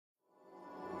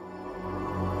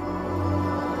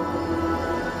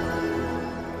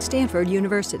Stanford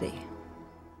University.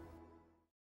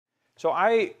 So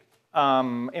I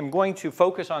am going to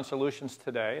focus on solutions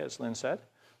today, as Lynn said.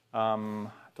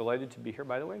 Delighted to be here,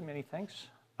 by the way. Many thanks.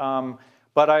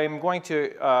 But I'm going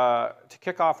to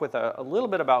kick off with a little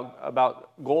bit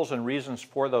about goals and reasons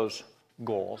for those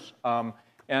goals,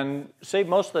 and save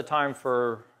most of the time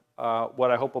for what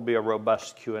I hope will be a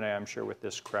robust Q&A. I'm sure with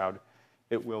this crowd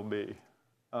it will be.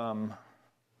 I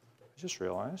just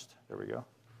realized. There we go.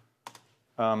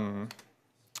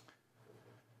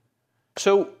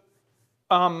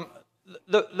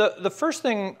 The first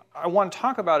thing I want to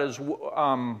talk about is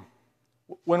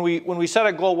when we set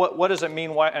a goal, what does it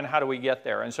mean, and how do we get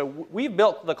there? And so we've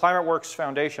built the ClimateWorks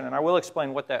Foundation, and I will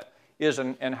explain what that is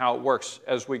and how it works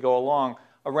as we go along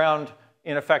around,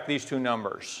 in effect, these two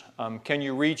numbers. Can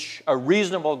you reach a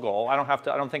reasonable goal? I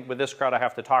don't think with this crowd I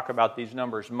have to talk about these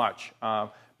numbers much.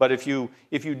 But if you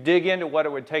dig into what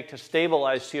it would take to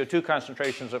stabilize CO2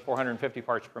 concentrations at 450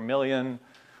 parts per million,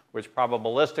 which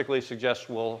probabilistically suggests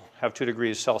we'll have 2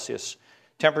 degrees Celsius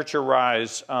temperature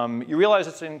rise, you realize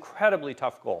it's an incredibly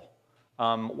tough goal.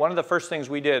 One of the first things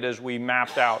we did is we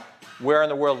mapped out where in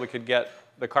the world we could get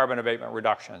the carbon abatement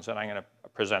reductions, and I'm going to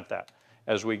present that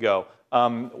as we go.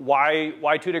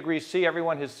 Why 2 degrees C?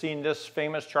 Everyone has seen this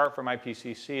famous chart from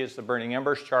IPCC. It's the burning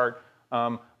embers chart.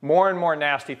 More and more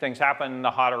nasty things happen the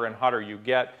hotter and hotter you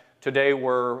get. Today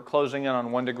we're closing in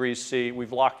on 1 degree C.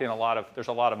 We've locked in there's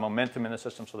a lot of momentum in the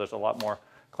system, so there's a lot more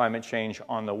climate change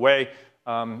on the way.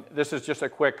 This is just a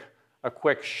quick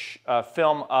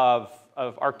film of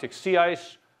Arctic sea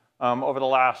ice over the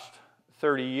last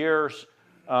 30 years.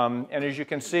 And as you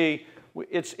can see,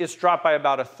 it's dropped by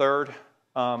about a third.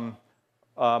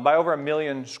 By over 1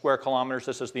 million square kilometers.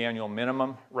 This is the annual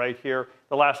minimum right here.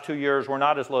 The last 2 years were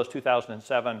not as low as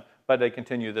 2007, but they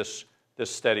continue this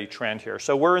steady trend here.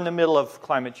 So we're in the middle of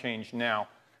climate change now.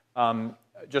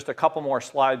 Just a couple more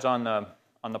slides on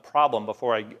the problem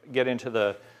before I get into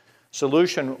the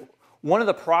solution. One of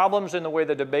the problems in the way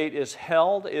the debate is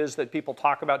held is that people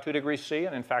talk about 2 degrees C,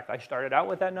 and in fact, I started out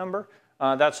with that number.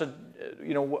 That's the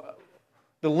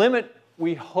limit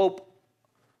we hope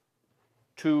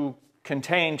to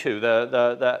contain to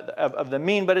of the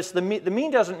mean, but the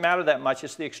mean doesn't matter that much.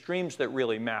 It's the extremes that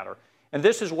really matter. And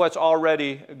this is what's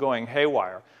already going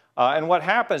haywire. And what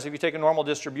happens if you take a normal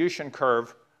distribution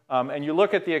curve and you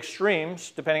look at the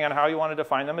extremes, depending on how you want to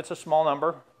define them, it's a small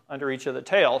number under each of the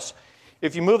tails.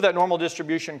 If you move that normal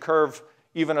distribution curve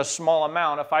even a small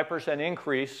amount, a 5%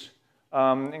 increase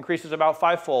increases about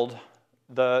 5-fold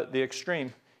the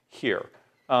extreme here.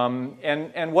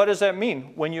 And what does that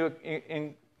mean when you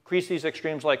increase these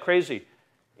extremes like crazy?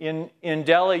 In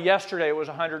Delhi yesterday, it was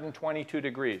 122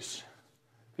 degrees.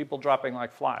 People dropping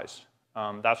like flies.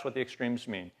 That's what the extremes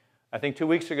mean. I think 2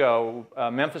 weeks ago,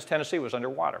 Memphis, Tennessee was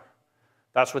underwater.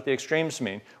 That's what the extremes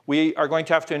mean. We are going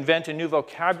to have to invent a new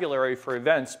vocabulary for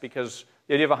events because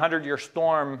the idea of a 100-year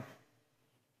storm,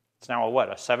 it's now a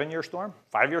 7-year storm?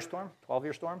 5-year storm?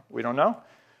 12-year storm? We don't know.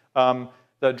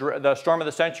 The storm of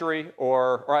the century,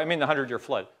 or I mean the 100-year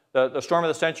flood. The storm of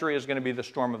the century is going to be the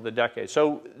storm of the decade.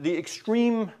 So the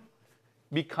extreme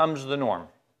becomes the norm,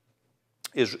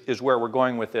 is where we're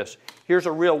going with this. Here's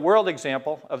a real-world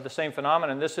example of the same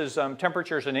phenomenon. This is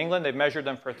temperatures in England. They've measured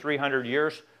them for 300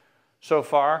 years so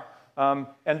far.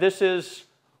 And this is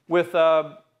with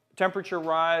a temperature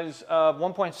rise of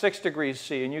 1.6 degrees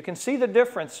C. And you can see the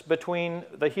difference between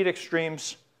the heat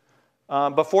extremes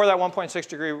before that 1.6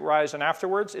 degree rise and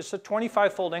afterwards. It's a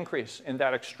 25-fold increase in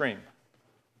that extreme.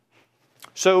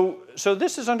 So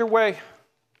this is underway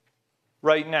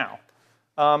right now.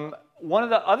 One of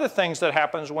the other things that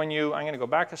happens when I'm going to go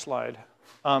back a slide,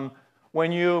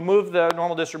 when you move the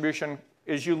normal distribution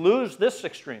is you lose this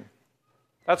extreme.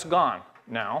 That's gone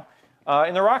now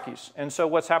in the Rockies. And so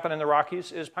what's happened in the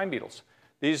Rockies is pine beetles.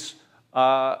 These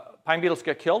pine beetles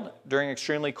get killed during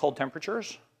extremely cold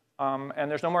temperatures, and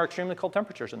there's no more extremely cold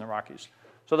temperatures in the Rockies.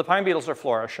 So the pine beetles are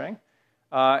flourishing.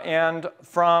 And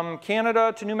from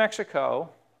Canada to New Mexico,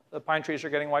 the pine trees are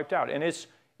getting wiped out. And it's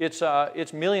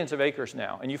millions of acres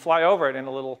now. And you fly over it in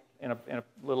a little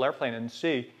airplane and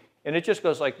see, and it just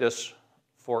goes like this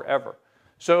forever.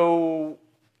 So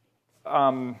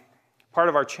part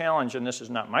of our challenge, and this is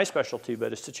not my specialty,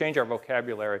 but is to change our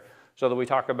vocabulary so that we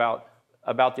talk about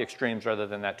the extremes rather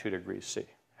than that 2 degrees C.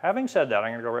 Having said that,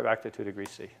 I'm going to go right back to 2 degrees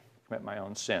C, commit my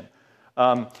own sin.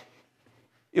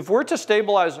 If we're to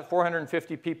stabilize at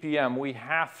 450 ppm, we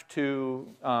have to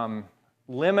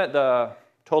limit the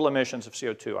total emissions of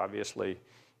CO2, obviously,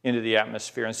 into the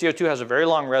atmosphere. And CO2 has a very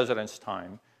long residence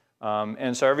time.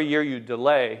 And so every year you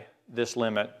delay this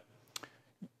limit,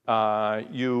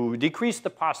 you decrease the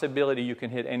possibility you can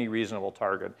hit any reasonable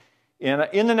target.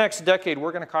 In the next decade,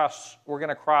 we're going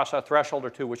to cross a threshold or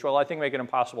two, which will, I think, make it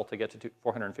impossible to get to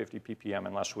 450 ppm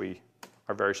unless we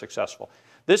are very successful.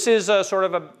 This is sort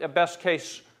of a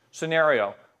best-case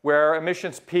scenario where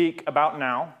emissions peak about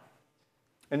now.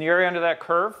 And the area under that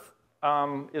curve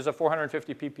is a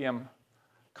 450 ppm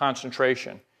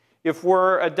concentration. If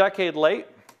we're a decade late,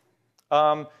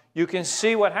 you can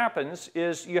see what happens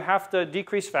is you have to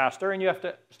decrease faster and you have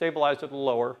to stabilize at a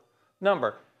lower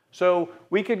number. So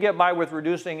we could get by with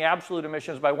reducing absolute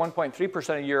emissions by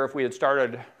 1.3% a year if we had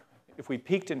started, if we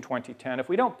peaked in 2010. If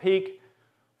we don't peak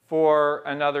for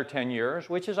another 10 years,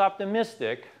 which is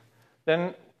optimistic,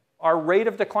 then our rate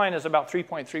of decline is about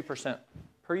 3.3%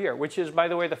 per year, which is, by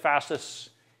the way, the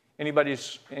fastest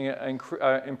anybody's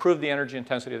improved the energy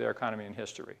intensity of their economy in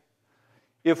history.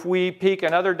 If we peak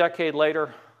another decade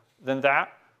later than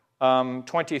that,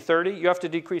 2030, you have to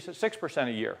decrease at 6%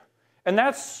 a year. And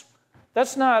that's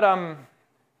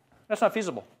not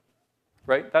feasible,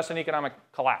 right? That's an economic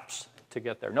collapse to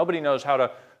get there. Nobody knows how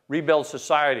to rebuild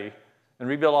society and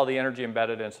rebuild all the energy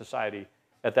embedded in society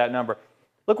at that number.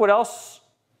 Look what else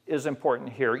is important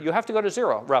here. You have to go to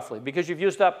zero, roughly, because you've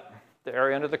used up the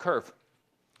area under the curve.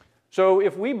 So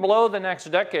if we blow the next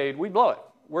decade, we blow it.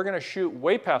 We're going to shoot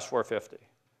way past 450.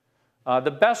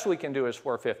 The best we can do is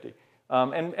 450.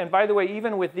 And by the way,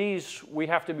 even with these, we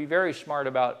have to be very smart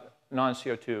about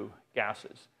non-CO2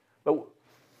 gases. But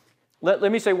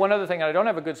let me say one other thing, and I don't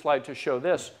have a good slide to show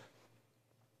this.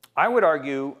 I would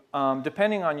argue,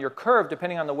 depending on your curve,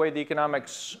 depending on the way the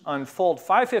economics unfold,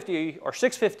 550 or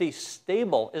 650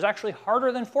 stable is actually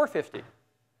harder than 450.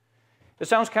 It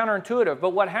sounds counterintuitive, but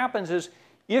what happens is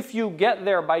if you get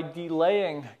there by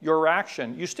delaying your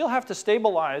reaction, you still have to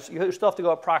stabilize, you still have to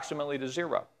go approximately to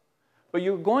zero. But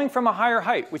you're going from a higher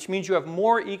height, which means you have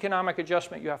more economic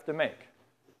adjustment you have to make.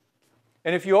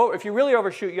 And if you really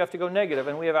overshoot, you have to go negative,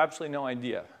 and we have absolutely no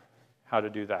idea how to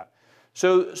do that.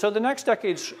 So the next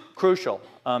decade's crucial.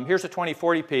 Here's a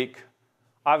 2040 peak,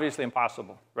 obviously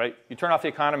impossible, right? You turn off the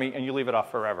economy and you leave it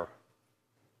off forever,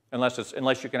 unless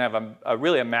you can have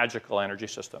really a magical energy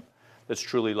system that's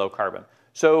truly low carbon.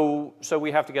 So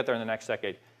we have to get there in the next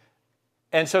decade.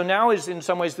 And so now is in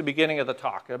some ways the beginning of the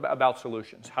talk about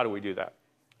solutions. How do we do that?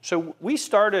 So we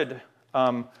started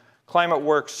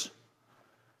ClimateWorks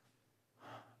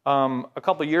a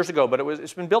couple of years ago, but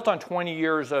it's been built on 20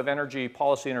 years of energy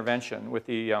policy intervention with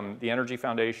the Energy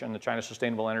Foundation, the China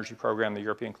Sustainable Energy Program, the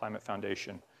European Climate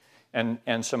Foundation,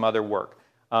 and some other work.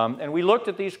 And we looked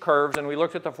at these curves, and we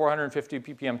looked at the 450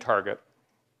 ppm target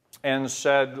and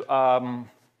said,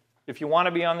 if you want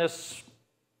to be on this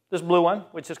blue one,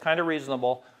 which is kind of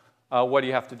reasonable, what do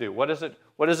you have to do? What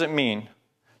does it mean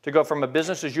to go from a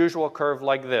business as usual curve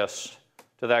like this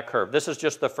to that curve? This is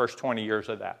just the first 20 years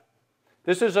of that.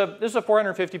 This is a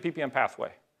 450 ppm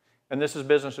pathway, and this is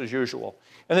business as usual.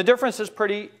 And the difference is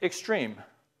pretty extreme.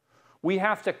 We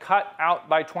have to cut out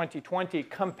by 2020,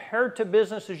 compared to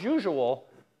business as usual,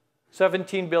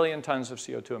 17 billion tons of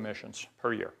CO2 emissions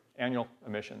per year, annual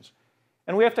emissions.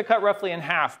 And we have to cut roughly in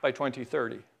half by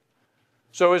 2030.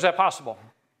 So is that possible?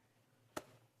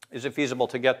 Is it feasible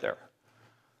to get there?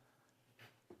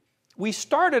 We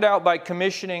started out by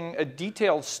commissioning a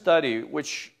detailed study,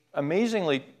 which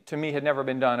amazingly to me had never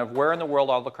been done, of where in the world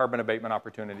all the carbon abatement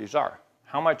opportunities are.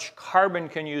 How much carbon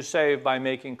can you save by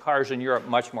making cars in Europe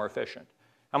much more efficient?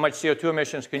 How much CO2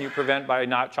 emissions can you prevent by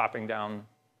not chopping down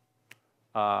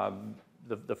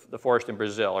the forest in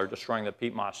Brazil or destroying the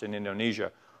peat moss in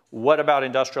Indonesia? What about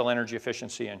industrial energy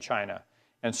efficiency in China?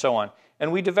 And so on.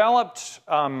 And we developed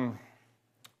a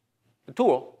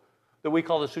tool that we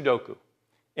call the Sudoku.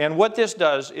 And what this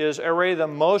does is array the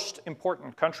most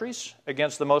important countries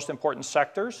against the most important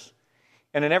sectors.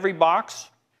 And in every box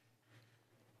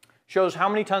shows how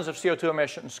many tons of CO2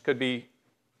 emissions could be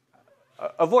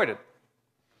avoided.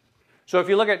 So if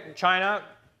you look at China,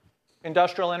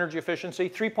 industrial energy efficiency,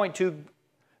 3.2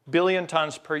 billion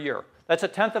tons per year. That's a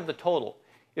tenth of the total.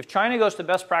 If China goes to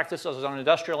best practices on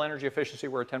industrial energy efficiency,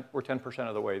 we're 10%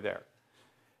 of the way there.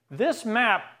 This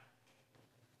map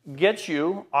gets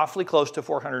you awfully close to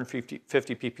 450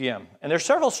 ppm. And there's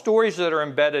several stories that are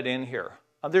embedded in here.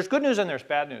 There's good news and there's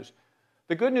bad news.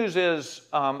 The good news is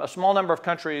a small number of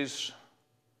countries,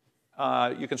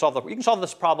 you can solve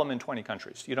this problem in 20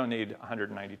 countries. You don't need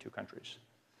 192 countries.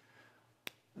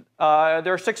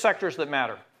 There are 6 sectors that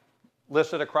matter,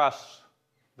 listed across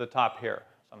the top here.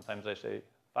 Sometimes they say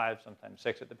 5, sometimes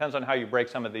 6. It depends on how you break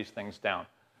some of these things down,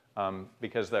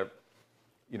 because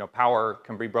power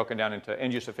can be broken down into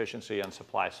end-use efficiency and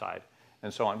supply side.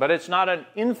 and so on. But it's not an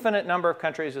infinite number of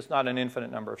countries. It's not an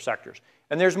infinite number of sectors.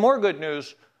 And there's more good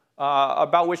news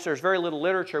about which there's very little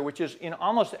literature, which is in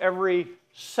almost every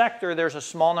sector, there's a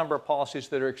small number of policies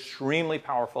that are extremely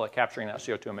powerful at capturing that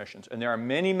CO2 emissions. And there are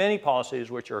many, many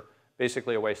policies which are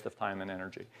basically a waste of time and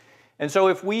energy. And so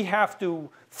if we have to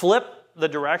flip the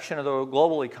direction of the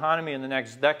global economy in the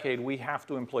next decade, we have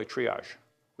to employ triage.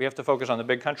 We have to focus on the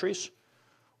big countries.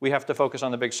 We have to focus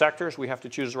on the big sectors. We have to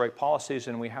choose the right policies,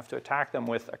 and we have to attack them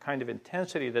with a kind of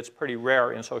intensity that's pretty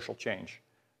rare in social change.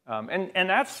 And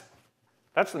that's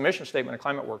the mission statement of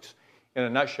ClimateWorks in a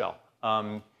nutshell,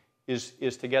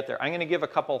 is to get there. I'm going to give a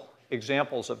couple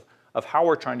examples of how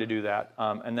we're trying to do that,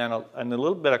 and then a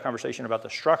little bit of conversation about the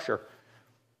structure,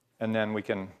 and then we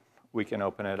can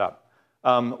open it up.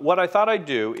 What I thought I'd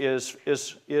do is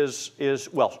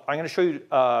well, I'm going to show you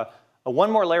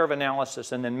one more layer of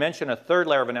analysis and then mention a third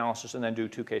layer of analysis and then do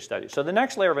 2 case studies. So the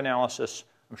next layer of analysis,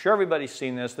 I'm sure everybody's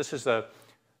seen this. This is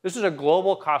a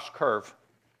global cost curve.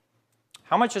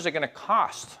 How much is it going to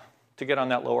cost to get on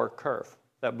that lower curve,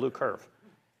 that blue curve?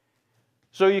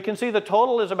 So you can see the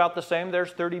total is about the same.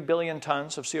 There's 30 billion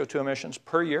tons of CO2 emissions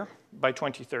per year by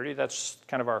 2030. That's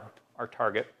kind of our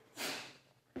target.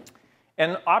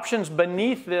 And options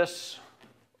beneath this,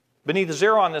 beneath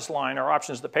 0 on this line are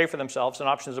options that pay for themselves, and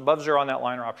options above 0 on that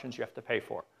line are options you have to pay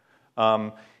for.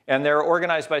 And they're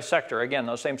organized by sector. Again,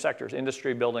 those same sectors: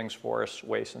 industry, buildings, forests,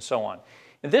 waste, and so on.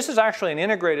 And this is actually an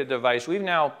integrated device. We've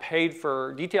now paid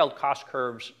for detailed cost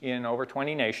curves in over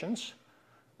 20 nations.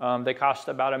 They cost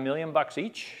about $1 million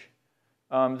each.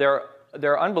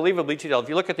 They're unbelievably detailed. If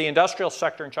you look at the industrial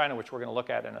sector in China, which we're going to look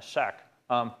at in a sec,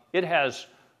 it has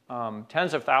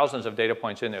tens of thousands of data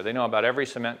points in there. They know about every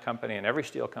cement company and every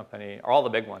steel company, all the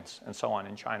big ones, and so on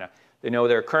in China. They know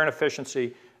their current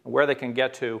efficiency, and where they can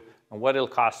get to, and what it'll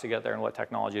cost to get there, and what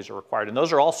technologies are required. And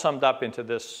those are all summed up into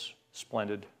this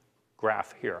splendid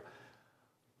graph here.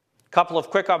 A couple of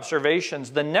quick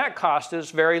observations. The net cost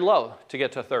is very low to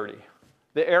get to 30.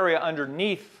 The area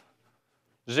underneath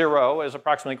 0 is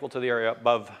approximately equal to the area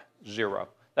above 0.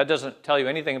 That doesn't tell you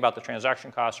anything about the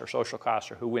transaction costs or social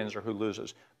costs or who wins or who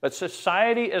loses. But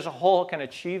society as a whole can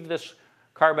achieve this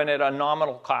carbon at a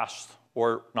nominal cost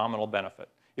or nominal benefit.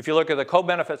 If you look at the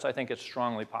co-benefits, I think it's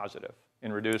strongly positive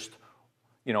in reduced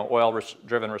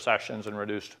oil-driven recessions and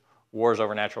reduced wars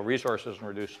over natural resources and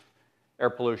reduced air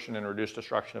pollution and reduced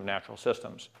destruction of natural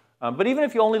systems. But even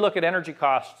if you only look at energy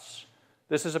costs,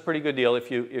 this is a pretty good deal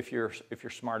if you're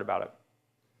smart about it.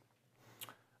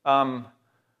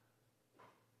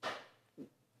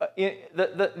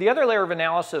 The other layer of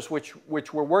analysis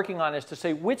which we're working on is to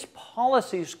say which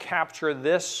policies capture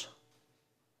this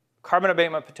carbon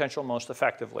abatement potential most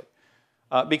effectively.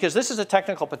 Because this is a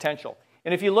technical potential.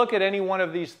 And if you look at any one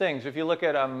of these things, if you look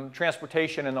at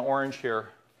transportation in the orange here,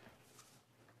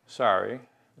 sorry,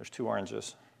 there's 2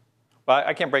 oranges. But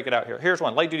I can't break it out here. Here's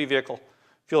one: light-duty vehicle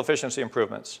fuel efficiency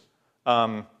improvements.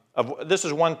 This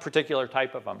is one particular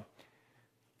type of them.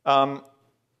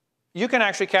 You can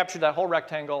actually capture that whole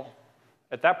rectangle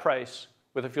at that price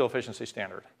with a fuel efficiency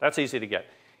standard. That's easy to get.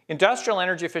 Industrial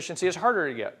energy efficiency is harder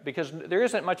to get because there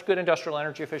isn't much good industrial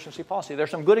energy efficiency policy.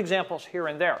 There's some good examples here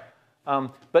and there.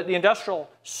 But the industrial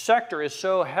sector is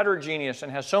so heterogeneous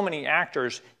and has so many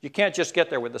actors, you can't just get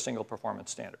there with a single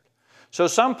performance standard. So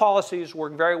some policies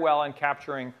work very well on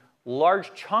capturing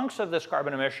large chunks of this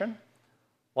carbon emission,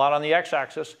 a lot on the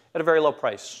x-axis, at a very low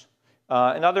price.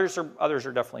 And others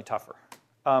are definitely tougher.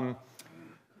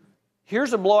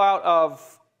 Here's a blowout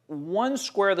of 1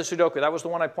 square of the Sudoku. That was the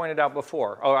one I pointed out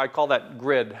before. Oh, I call that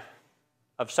grid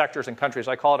of sectors and countries.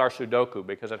 I call it our Sudoku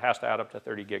because it has to add up to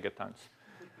 30 gigatons.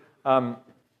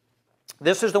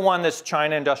 This is the one that's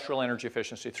China industrial energy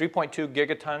efficiency. 3.2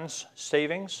 gigatons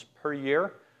savings per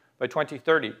year by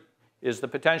 2030 is the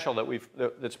potential that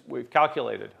we've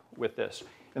calculated with this.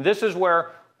 And this is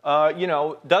where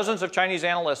dozens of Chinese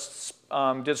analysts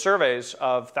did surveys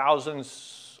of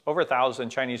over 1,000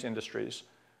 Chinese industries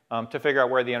to figure out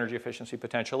where the energy efficiency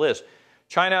potential is.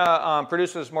 China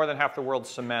produces more than half the world's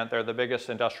cement. They're the biggest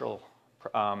industrial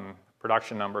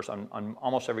production numbers on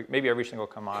almost maybe every single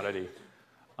commodity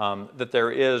that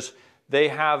there is. They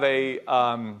have a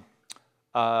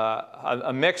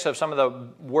mix of some of the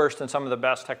worst and some of the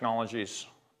best technologies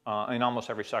in almost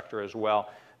every sector as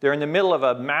well. They're in the middle of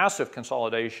a massive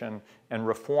consolidation and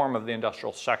reform of the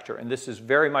industrial sector, and this is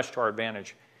very much to our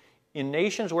advantage. In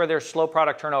nations where there's slow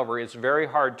product turnover, it's very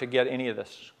hard to get any of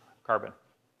this carbon,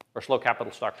 or slow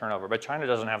capital stock turnover, but China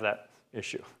doesn't have that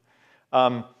issue.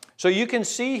 So you can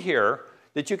see here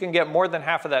that you can get more than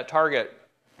half of that target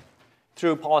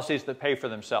through policies that pay for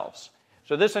themselves.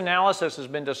 So this analysis has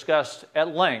been discussed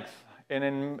at length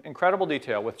in incredible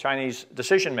detail with Chinese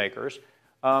decision makers.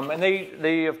 And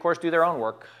they, of course, do their own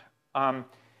work. And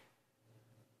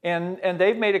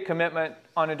they've made a commitment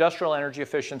on industrial energy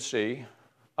efficiency,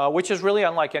 which is really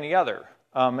unlike any other.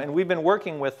 And we've been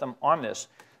working with them on this.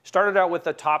 Started out with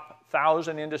the top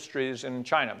 1,000 industries in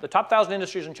China. The top 1,000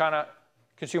 industries in China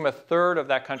consume a third of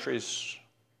that country's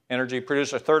energy,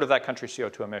 produce a third of that country's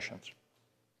CO2 emissions.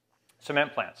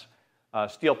 Cement plants,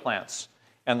 steel plants,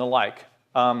 and the like.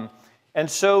 And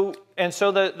so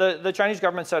the Chinese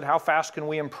government said, how fast can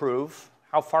we improve?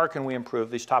 How far can we improve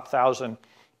these top 1,000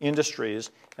 industries?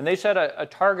 And they set a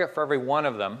target for every one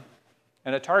of them.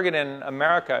 And a target in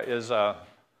America is a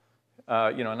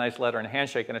nice letter and a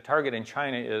handshake. And a target in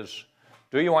China is,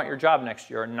 do you want your job next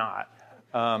year or not?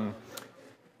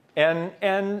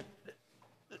 And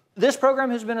this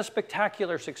program has been a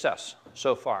spectacular success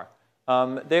so far.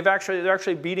 They're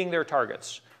actually beating their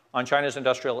targets on China's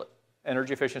industrial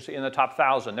energy efficiency in the top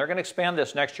 1,000. They're going to expand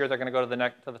this next year. They're going to go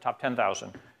to the top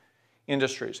 10,000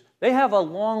 industries. They have a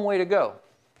long way to go.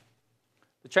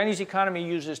 The Chinese economy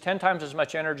uses 10 times as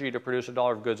much energy to produce a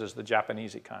dollar of goods as the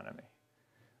Japanese economy.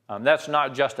 That's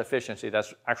not just efficiency.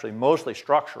 That's actually mostly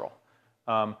structural.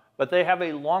 But they have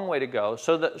a long way to go.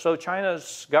 So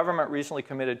China's government recently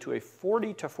committed to a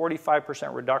 40 to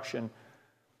 45% reduction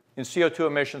in CO2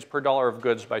 emissions per dollar of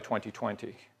goods by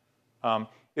 2020.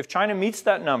 If China meets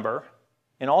that number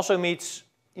and also meets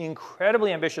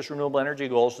incredibly ambitious renewable energy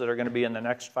goals that are going to be in the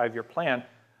next 5-year plan,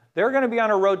 they're going to be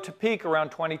on a road to peak around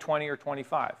 2020 or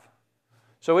 25.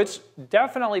 So it's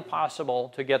definitely possible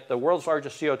to get the world's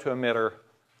largest CO2 emitter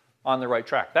on the right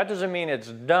track. That doesn't mean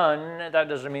it's done. That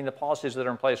doesn't mean the policies that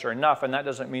are in place are enough. And that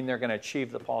doesn't mean they're going to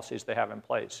achieve the policies they have in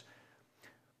place.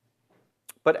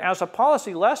 But as a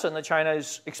policy lesson, the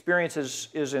China's experience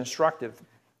is instructive.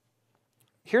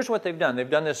 Here's what they've done. They've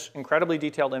done this incredibly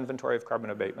detailed inventory of carbon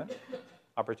abatement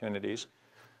opportunities.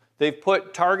 They've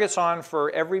put targets on for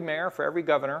every mayor, for every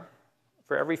governor,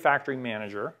 for every factory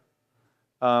manager.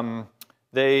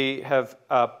 They have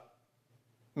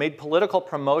made political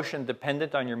promotion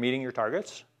dependent on your meeting your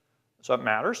targets, so it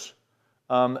matters.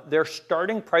 They're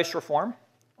starting price reform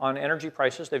on energy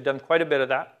prices. They've done quite a bit of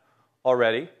that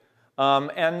already.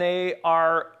 And they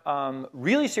are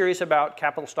really serious about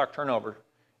capital stock turnover.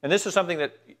 And this is something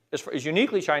that is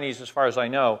uniquely Chinese as far as I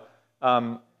know.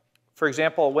 For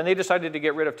example, when they decided to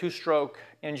get rid of two-stroke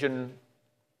engine,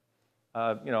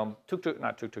 mopeds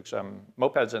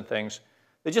and things,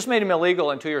 they just made them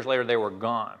illegal, and 2 years later they were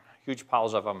gone. Huge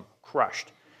piles of them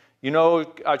crushed. You know,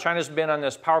 China's been on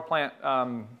this power plant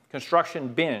construction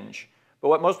binge. But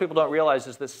what most people don't realize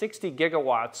is that 60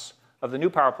 gigawatts of the new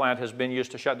power plant has been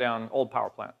used to shut down old power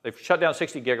plant. They've shut down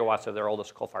 60 gigawatts of their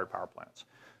oldest coal-fired power plants.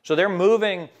 So they're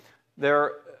moving,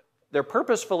 they're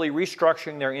purposefully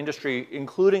restructuring their industry,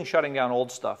 including shutting down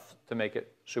old stuff to make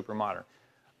it super modern.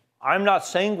 I'm not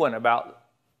sanguine about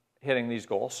hitting these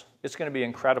goals. It's going to be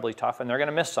incredibly tough, and they're going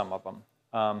to miss some of them.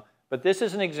 But this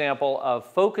is an example of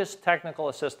focused technical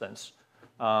assistance,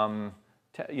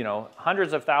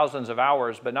 hundreds of thousands of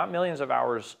hours, but not millions of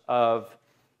hours of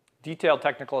detailed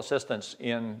technical assistance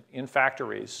in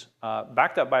factories,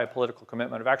 backed up by a political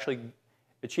commitment of actually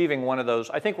achieving one of those.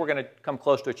 I think we're going to come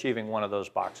close to achieving one of those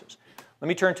boxes. Let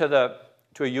me turn to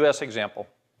a US example.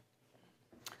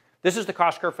 This is the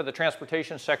cost curve for the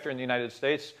transportation sector in the United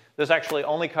States. This actually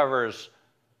only covers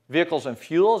vehicles and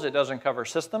fuels. It doesn't cover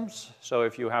systems. So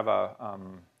if you have a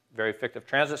very effective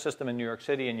transit system in New York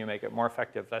City and you make it more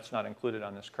effective, that's not included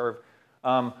on this curve.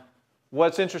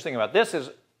 What's interesting about this is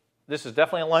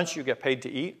definitely a lunch you get paid to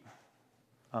eat.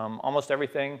 Almost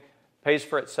everything pays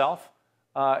for itself.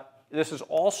 This is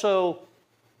also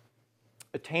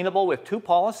attainable with two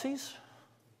policies,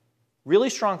 really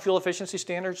strong fuel efficiency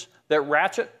standards that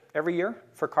ratchet every year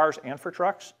for cars and for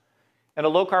trucks, and a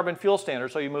low carbon fuel standard,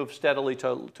 so you move steadily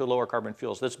to lower carbon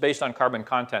fuels. That's based on carbon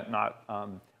content, not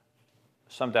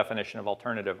some definition of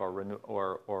alternative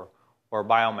or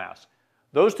biomass.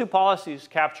 Those two policies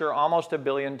capture almost 1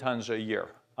 billion tons a year.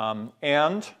 I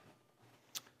don't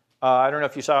know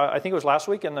if you saw, I think it was last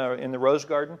week in the Rose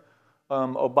Garden,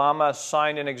 Obama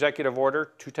signed an executive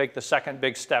order to take the second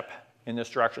big step in this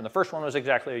direction. The first one was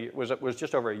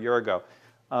just over a year ago.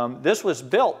 This was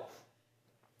built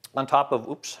on top of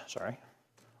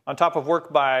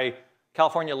work by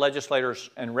California legislators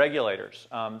and regulators.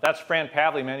 That's Fran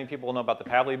Pavley. Many people will know about the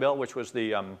Pavley bill, which was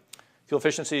the fuel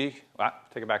efficiency,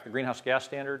 take it back, the greenhouse gas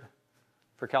standard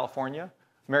for California.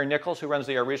 Mary Nichols, who runs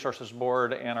the Air Resources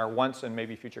Board, and our once and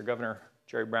maybe future Governor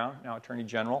Jerry Brown, now Attorney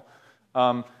General.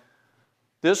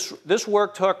 This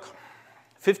work took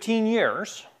 15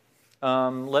 years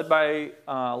led by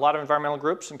a lot of environmental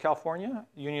groups in California,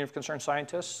 Union of Concerned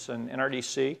Scientists and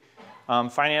NRDC,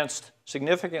 financed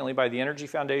significantly by the Energy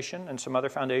Foundation and some other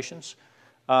foundations.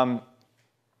 And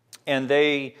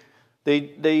they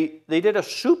did a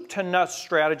soup to nuts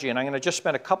strategy, and I'm going to just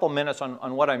spend a couple minutes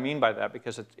on what I mean by that,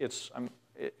 because it's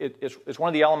one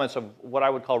of the elements of what I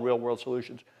would call real-world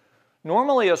solutions.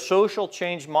 Normally, a social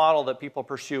change model that people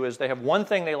pursue is they have one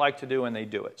thing they like to do and they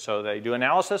do it. So they do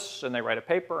analysis and they write a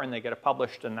paper and they get it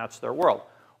published and that's their world.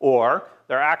 Or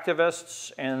they're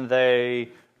activists and they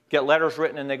get letters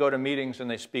written and they go to meetings and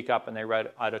they speak up and they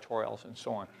write editorials and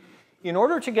so on. In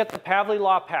order to get the Pavley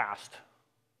Law passed,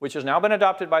 which has now been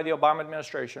adopted by the Obama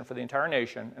administration for the entire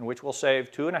nation and which will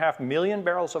save 2.5 million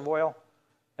barrels of oil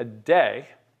a day,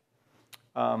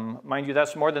 mind you,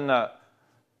 that's more than the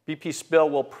BP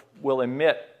spill will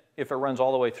emit if it runs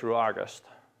all the way through August,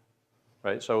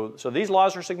 right? So these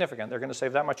laws are significant. They're going to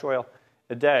save that much oil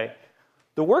a day.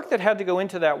 The work that had to go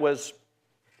into that was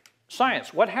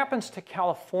science. What happens to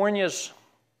California's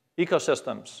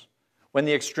ecosystems when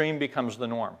the extreme becomes the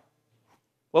norm?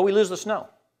 Well, we lose the snow.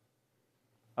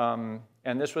 And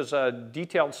this was a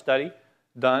detailed study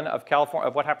done of California,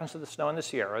 of what happens to the snow in the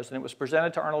Sierras, and it was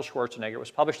presented to Arnold Schwarzenegger. It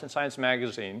was published in Science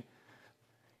magazine.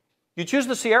 You choose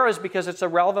the Sierras because it's a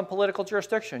relevant political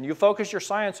jurisdiction. You focus your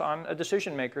science on a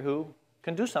decision maker who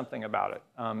can do something about it.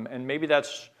 And maybe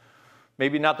that's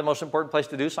not the most important place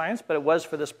to do science, but it was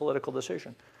for this political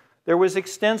decision. There was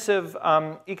extensive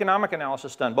economic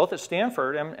analysis done, both at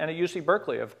Stanford and at UC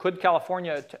Berkeley, of could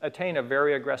California attain a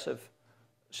very aggressive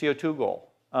CO2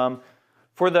 goal.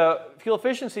 For the fuel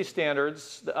efficiency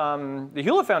standards, the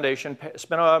Hewlett Foundation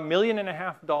spent $1.5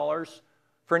 million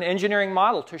for an engineering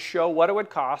model to show what it would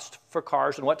cost for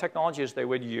cars and what technologies they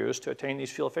would use to attain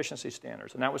these fuel efficiency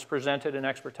standards. And that was presented in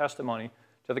expert testimony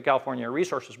to the California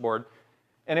Resources Board.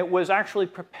 And it was actually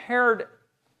prepared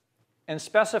and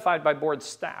specified by board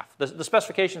staff. The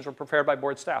specifications were prepared by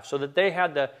board staff so that they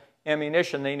had the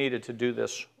ammunition they needed to do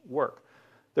this work.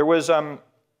 There was an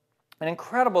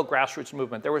incredible grassroots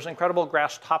movement. There was an incredible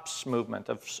grass tops movement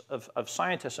of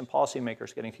scientists and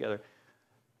policymakers getting together.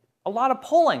 A lot of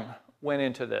polling went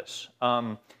into this.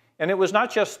 And it was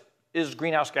not just, is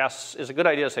greenhouse gas is a good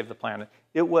idea to save the planet?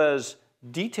 It was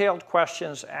detailed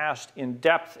questions asked in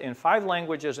depth in 5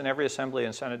 languages in every assembly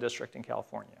and senate district in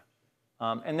California.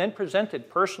 And then presented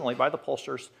personally by the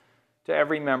pollsters to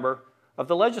every member of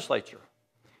the legislature.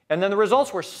 And then the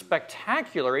results were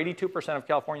spectacular. 82% of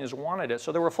Californians wanted it.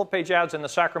 So there were full-page ads in the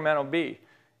Sacramento Bee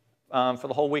for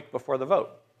the whole week before the vote.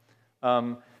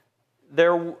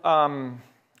 There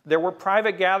were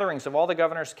private gatherings of all the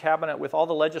governor's cabinet with all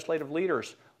the legislative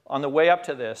leaders on the way up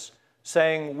to this,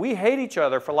 saying, we hate each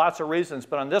other for lots of reasons,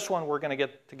 but on this one, we're going to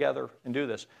get together and do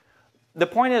this. The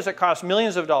point is, it cost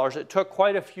millions of dollars. It took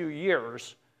quite a few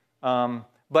years,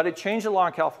 but it changed the law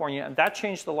in California, and that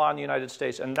changed the law in the United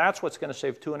States, and that's what's going to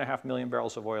save 2.5 million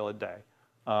barrels of oil a day,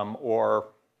 or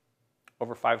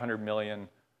over 500 million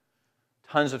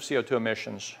tons of CO2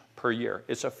 emissions per year.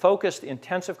 It's a focused,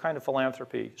 intensive kind of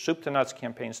philanthropy, soup to nuts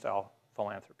campaign-style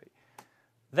philanthropy.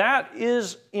 That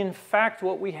is, in fact,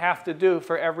 what we have to do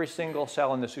for every single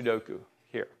cell in the Sudoku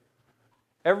here.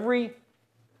 Every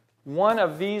one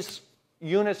of these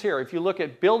units here, if you look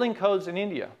at building codes in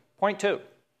India, point 2.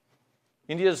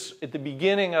 India's at the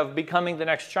beginning of becoming the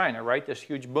next China, right? This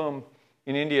huge boom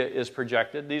in India is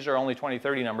projected. These are only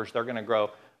 2030 numbers. They're going to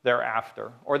grow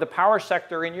thereafter. Or the power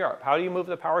sector in Europe. How do you move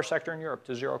the power sector in Europe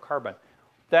to zero carbon?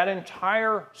 That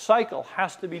entire cycle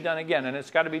has to be done again, and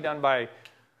it's got to be done by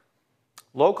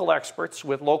local experts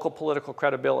with local political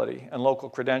credibility and local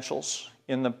credentials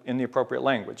in the appropriate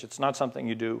language. It's not something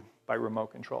you do by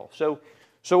remote control. So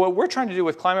what we're trying to do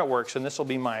with ClimateWorks, and this will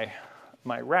be my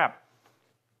wrap,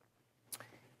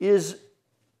 is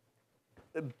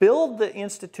build the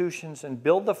institutions and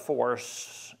build the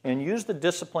force and use the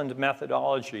disciplined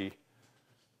methodology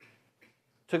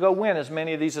to go win as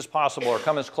many of these as possible or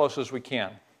come as close as we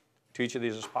can to each of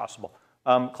these as possible.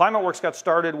 ClimateWorks got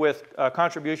started with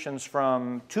contributions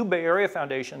from 2 Bay Area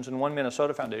foundations and 1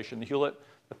 Minnesota foundation, the Hewlett,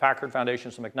 the Packard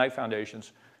foundations, the McKnight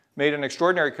foundations, made an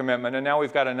extraordinary commitment, and now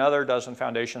we've got another dozen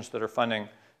foundations that are funding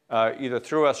either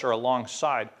through us or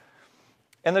alongside.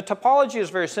 And the topology is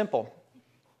very simple.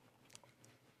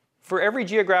 For every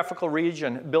geographical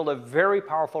region, build a very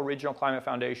powerful regional climate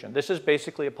foundation. This is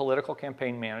basically a political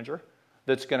campaign manager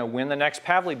that's going to win the next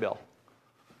Pavley bill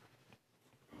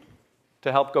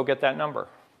to help go get that number.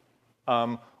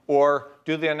 Or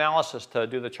do the analysis to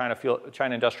do the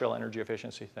China industrial energy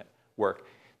efficiency work.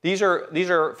 These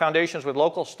are foundations with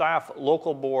local staff,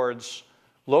 local boards,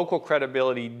 local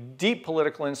credibility, deep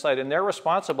political insight, and they're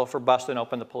responsible for busting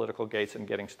open the political gates and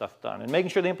getting stuff done and making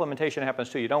sure the implementation happens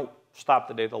too. You don't stop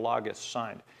the day the law gets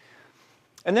signed.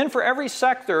 And then for every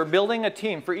sector, building a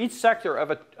team, for each sector of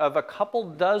a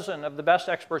couple dozen of the best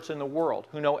experts in the world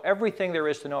who know everything there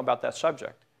is to know about that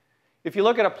subject. If you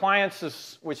look at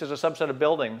appliances, which is a subset of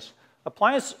buildings,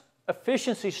 appliance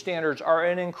efficiency standards are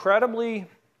an incredibly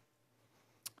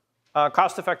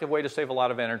cost-effective way to save a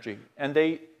lot of energy. And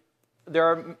there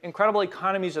are incredible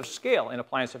economies of scale in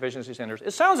appliance efficiency standards.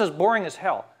 It sounds as boring as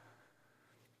hell.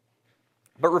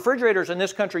 But refrigerators in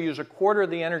this country use a quarter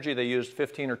of the energy they used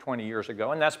 15 or 20 years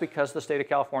ago, and that's because the state of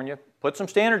California put some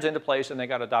standards into place and they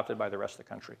got adopted by the rest of the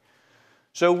country.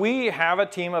 So we have a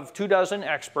team of 24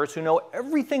 experts who know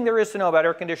everything there is to know about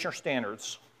air conditioner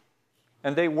standards.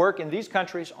 And they work in these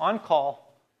countries on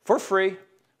call for free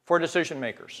for decision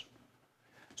makers.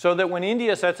 So that when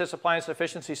India sets its appliance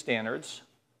efficiency standards,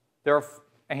 there are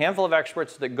a handful of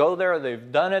experts that go there,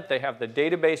 they've done it, they have the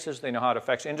databases, they know how it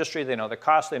affects industry, they know the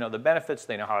costs, they know the benefits,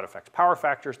 they know how it affects power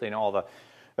factors, they know all the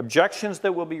objections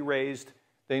that will be raised,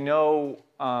 they know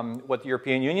what the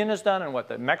European Union has done and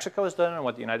what Mexico has done and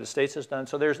what the United States has done.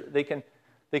 So they can,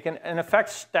 in effect,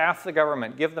 staff the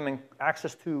government, give them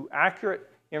access to accurate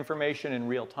information in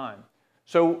real time.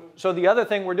 So the other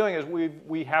thing we're doing is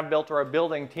we have built or are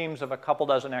building teams of a couple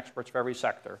dozen experts for every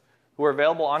sector who are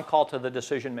available on call to the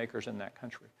decision makers in that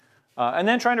country. And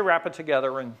then trying to wrap it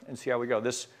together and see how we go.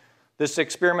 This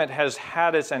experiment has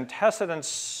had its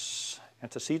antecedents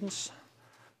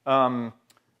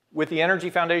with the Energy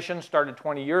Foundation, started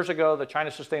 20 years ago, the China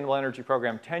Sustainable Energy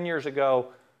Program 10 years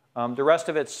ago. The rest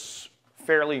of it's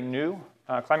fairly new.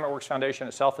 ClimateWorks Foundation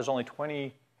itself is only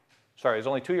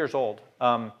 2 years old.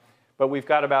 But we've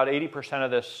got about 80%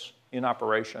 of this in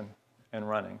operation and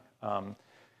running. I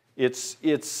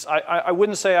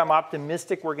wouldn't say I'm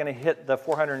optimistic we're going to hit the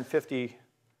 450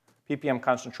 ppm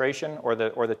concentration or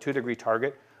the 2-degree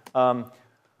target. But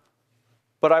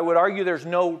I would argue there's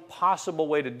no possible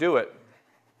way to do it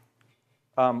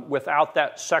without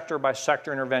that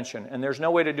sector-by-sector intervention. And there's no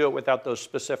way to do it without those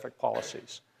specific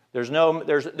policies. There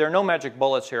are no magic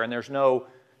bullets here, and there's no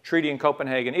treaty in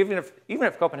Copenhagen. Even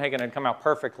if Copenhagen had come out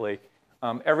perfectly,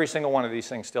 every single one of these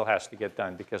things still has to get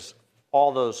done because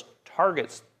all those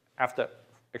targets have to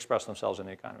express themselves in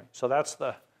the economy. So that's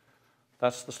the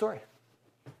story.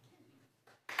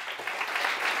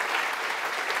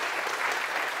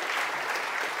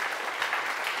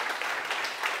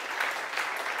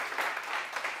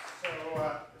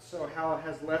 So Hal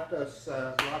has left us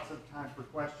lots of time for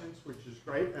questions, which is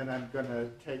great, and I'm going to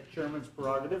take Chairman's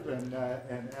prerogative and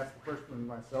ask the first one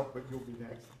myself, but you'll be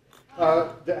next.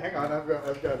 Hang on, I've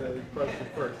got a question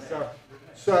first.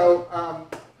 So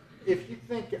if you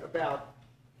think about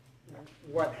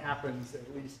what happens,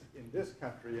 at least in this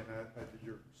country, and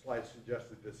your slide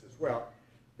suggested this as well,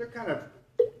 there are kind of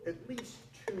at least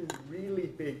 2 really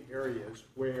big areas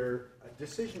where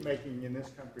decision-making in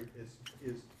this country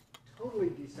is totally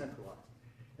decentralized.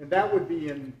 And that would be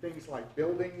in things like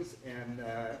buildings and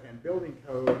building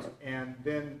codes, and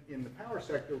then in the power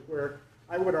sector where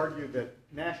I would argue that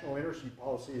national energy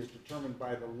policy is determined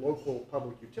by the local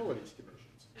public utilities commissions.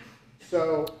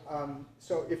 So,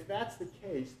 so if that's the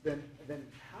case, then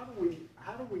how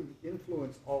do we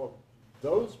influence all of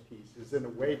those pieces in a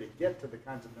way to get to the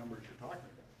kinds of numbers you're talking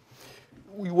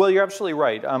about? Well, you're absolutely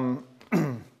right.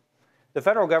 The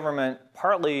federal government,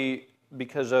 partly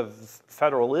because of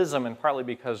federalism and partly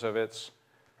because of its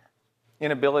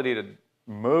inability to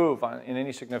move in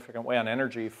any significant way on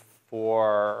energy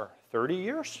for 30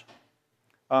 years,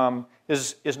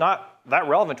 is not that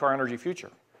relevant to our energy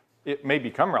future. It may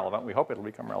become relevant. We hope it'll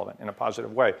become relevant in a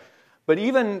positive way. But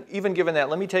even given that,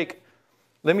 let me take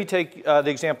the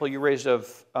example you raised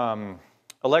of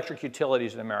electric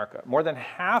utilities in America. More than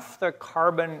half the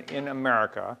carbon in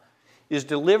America is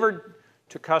delivered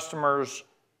to customers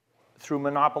through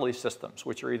monopoly systems,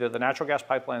 which are either the natural gas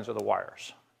pipelines or the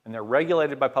wires. And they're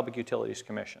regulated by public utilities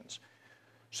commissions.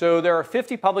 So there are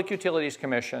 50 public utilities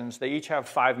commissions. They each have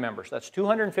 5 members. That's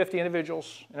 250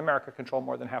 individuals in America control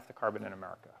more than half the carbon in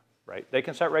America, right? They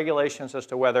can set regulations as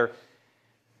to whether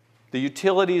the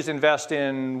utilities invest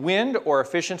in wind or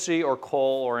efficiency or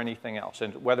coal or anything else,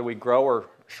 and whether we grow or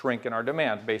shrink in our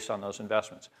demand based on those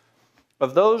investments.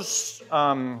 Of those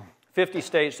 50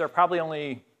 states, there are probably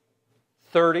only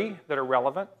 30 that are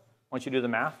relevant once you do the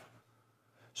math.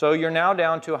 So you're now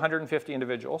down to 150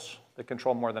 individuals that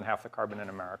control more than half the carbon in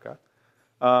America.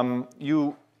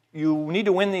 You need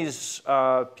to win these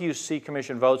PUC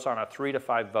commission votes on a 3 to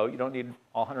 5 vote. You don't need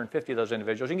all 150 of those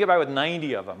individuals. You can get by with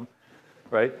 90 of them,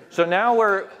 right? So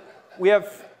now we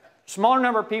have smaller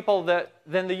number of people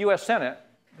than the US Senate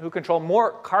who control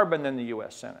more carbon than the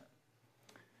US Senate.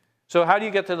 So how do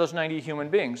you get to those 90 human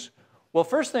beings? Well,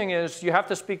 first thing is you have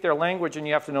to speak their language and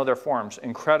you have to know their forms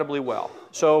incredibly well.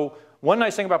 So one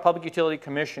nice thing about Public Utility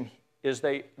Commission is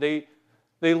they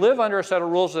live under a set of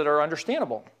rules that are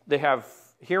understandable. They have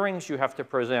hearings, you have to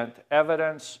present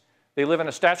evidence. They live in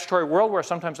a statutory world where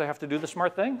sometimes they have to do the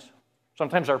smart things.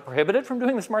 Sometimes they're prohibited from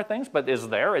doing the smart things, but it's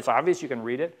there, it's obvious, you can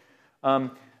read it.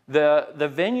 The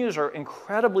venues are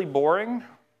incredibly boring,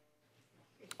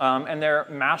 and they're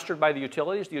mastered by the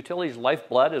utilities. The utilities'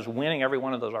 lifeblood is winning every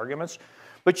one of those arguments.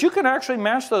 But you can actually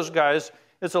match those guys.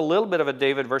 It's a little bit of a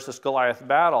David versus Goliath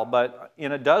battle, but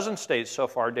in a dozen states so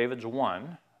far, David's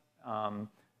won. And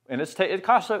it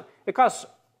costs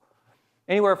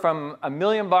anywhere from $1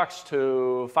 million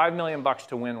to $5 million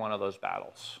to win one of those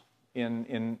battles.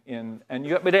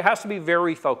 But it has to be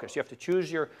very focused. You have to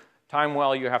choose your time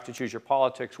well, you have to choose your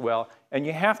politics well, and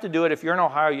you have to do it, if you're in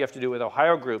Ohio, you have to do it with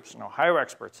Ohio groups and Ohio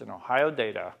experts and Ohio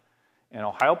data and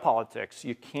Ohio politics.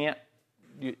 You can't,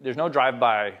 there's no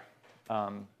drive-by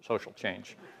social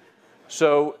change.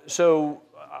 So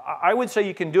I would say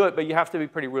you can do it, but you have to be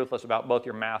pretty ruthless about both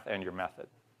your math and your method.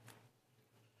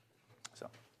 So.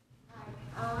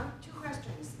 Hi, 2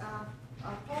 questions.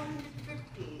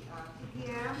 450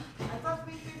 ppm, I thought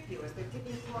 350 was the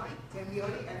tipping point, and we're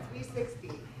already at 360.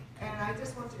 And I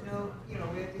just want to know,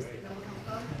 where this number comes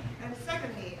from. And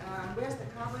secondly, where's the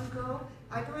carbon go?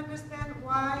 I don't understand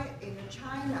why in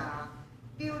China,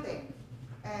 building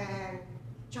and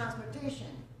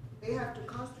transportation, they have to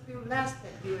contribute less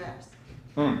than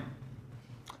US.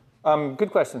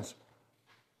 Good questions.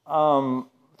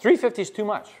 350 is too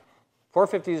much.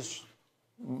 450 is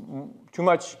too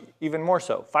much, even more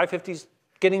so. 550 is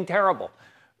getting terrible.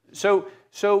 So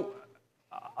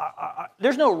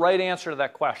there's no right answer to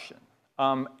that question.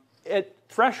 At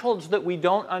thresholds that we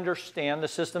don't understand, the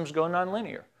systems go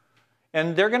nonlinear.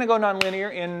 And they're going to go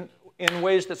nonlinear in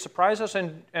ways that surprise us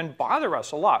and bother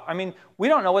us a lot. I mean, we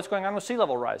don't know what's going on with sea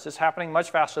level rise. It's happening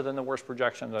much faster than the worst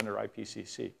projections under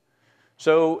IPCC.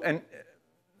 So,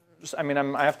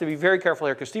 I have to be very careful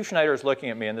here because Steve Schneider is looking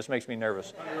at me and this makes me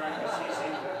nervous. Under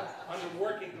IPCC, under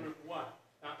working group 1,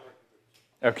 not working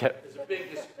group 2. Okay. There's a big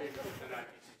disagreement with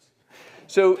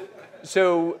IPCC.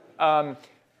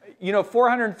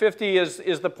 450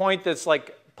 is the point that's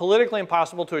like politically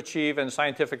impossible to achieve and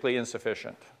scientifically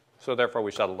insufficient. So therefore,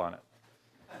 we settled on it.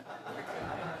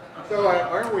 So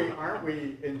aren't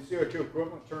we in CO2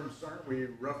 equivalent terms? Aren't we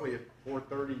roughly at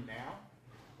 430 now?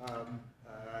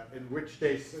 In which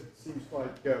case, it seems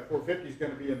like 450 is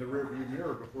going to be in the rearview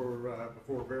mirror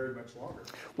before very much longer.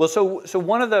 Well, so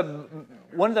one of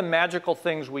the magical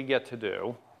things we get to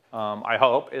do, I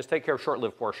hope, is take care of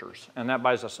short-lived forcers, and that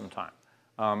buys us some time.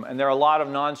 And there are a lot of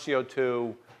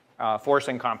non-CO2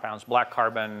 forcing compounds, black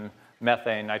carbon,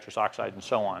 methane, nitrous oxide, and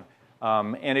so on.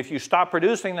 And if you stop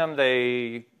producing them,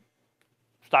 they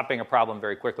stop being a problem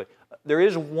very quickly. There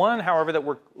is one, however, that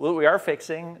we are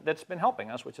fixing that's been helping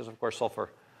us, which is, of course, sulfur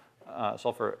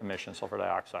emissions, sulfur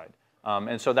dioxide.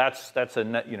 And so that's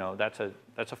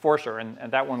a forcer,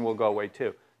 and that one will go away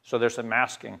too. So there's some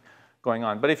masking going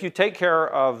on. But if you take care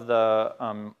of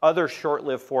the other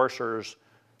short-lived forcers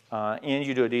and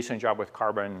you do a decent job with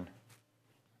carbon,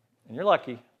 and you're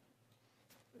lucky,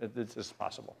 this is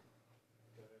possible.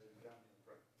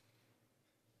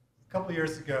 A couple of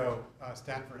years ago,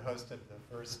 Stanford hosted the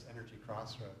first Energy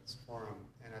Crossroads Forum,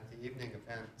 and at the evening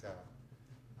event,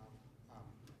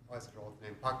 what's the old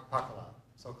name? Pakala,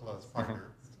 Sokolo's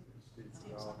partner,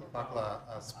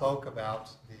 Pakala spoke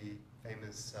about the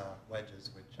famous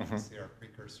wedges, which obviously are a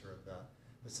precursor of the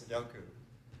Sudoku.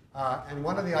 And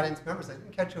one of the audience members, I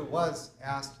didn't catch who it was,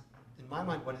 asked, in my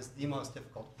mind, what is the most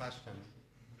difficult question,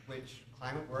 which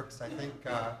ClimateWorks, I think,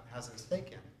 has a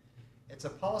stake in. It's a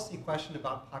policy question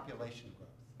about population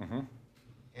growth.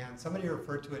 And somebody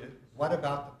referred to it as, what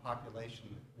about the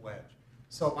population wedge?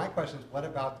 So my question is, what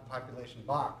about the population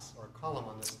box or column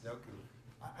on the Sudoku?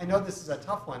 I know this is a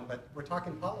tough one, but we're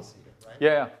talking policy here, right?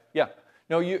 Yeah.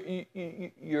 No,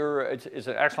 it's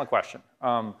an excellent question.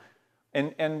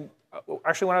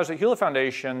 Actually, when I was at Hewlett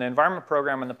Foundation, the environment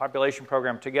program and the population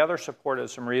program together supported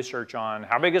some research on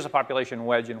how big is a population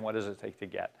wedge and what does it take to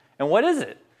get? And what is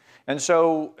it? And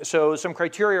so some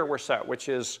criteria were set, which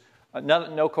is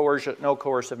no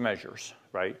coercive measures,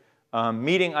 right?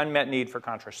 Meeting unmet need for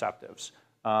contraceptives,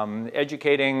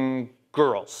 educating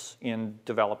girls in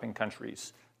developing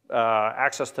countries,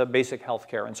 access to basic health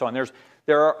care, and so on.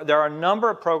 There are a number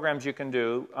of programs you can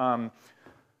do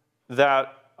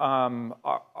that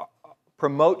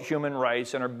promote human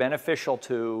rights and are beneficial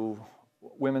to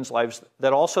women's lives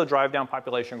that also drive down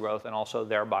population growth and also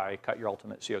thereby cut your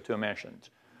ultimate CO2 emissions.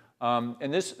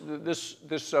 And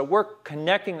this work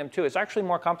connecting them to, it's actually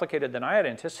more complicated than I had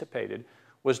anticipated,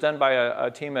 was done by a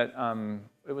team at,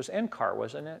 it was NCAR,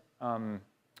 wasn't it?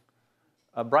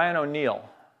 Brian O'Neill.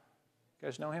 You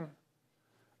guys know him?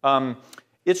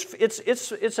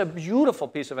 It's a beautiful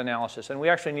piece of analysis, and we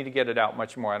actually need to get it out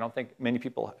much more. I don't think many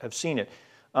people have seen it.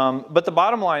 But the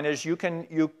bottom line is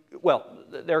well,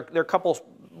 there are a couple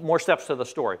more steps to the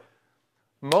story.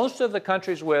 Most of the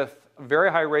countries with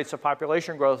very high rates of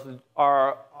population growth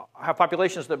have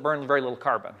populations that burn very little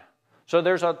carbon. So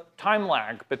there's a time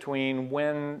lag between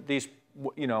when these,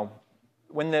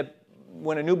 when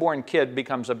a newborn kid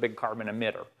becomes a big carbon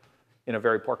emitter in a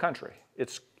very poor country.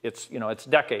 It's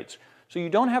decades. So you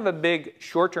don't have a big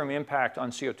short-term impact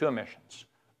on CO2 emissions.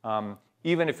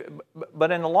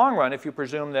 But in the long run, if you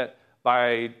presume that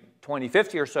by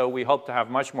 2050 or so, we hope to have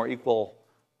much more equal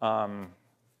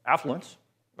affluence,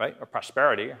 right, or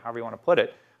prosperity, however you want to put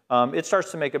it, it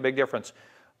starts to make a big difference.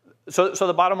 So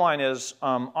the bottom line is,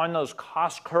 on those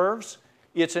cost curves,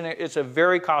 it's a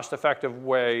very cost-effective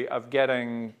way of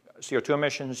getting CO2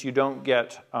 emissions. You don't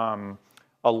get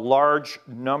a large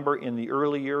number in the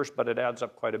early years, but it adds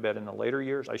up quite a bit in the later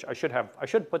years. I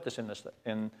should put this in this.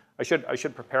 I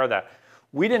should prepare that.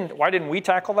 Why didn't we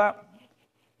tackle that?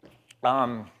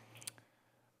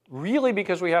 Really,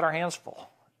 because we had our hands full.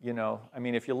 I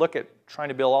mean, if you look at trying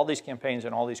to build all these campaigns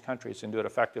in all these countries and do it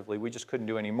effectively, we just couldn't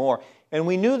do any more. And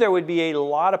we knew there would be a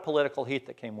lot of political heat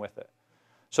that came with it.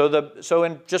 So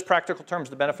in just practical terms,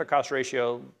 the benefit-cost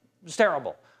ratio is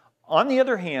terrible. On the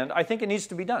other hand, I think it needs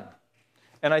to be done.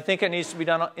 And I think it needs to be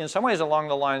done in some ways along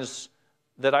the lines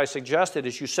that I suggested,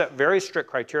 is you set very strict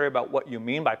criteria about what you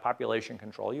mean by population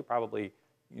control. You probably,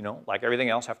 like everything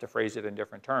else, have to phrase it in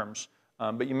different terms.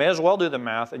 But you may as well do the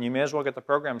math, and you may as well get the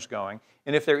programs going.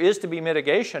 And if there is to be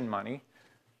mitigation money,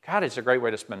 God, it's a great way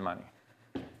to spend money.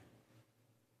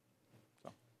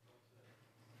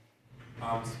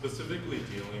 Specifically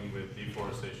dealing with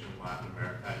deforestation in Latin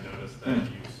America, I noticed that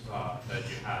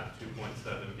you had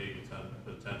 2.7 gigaton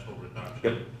potential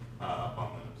reduction up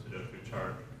on the Sudoku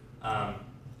chart.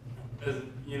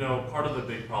 Part of the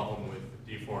big problem with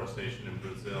deforestation in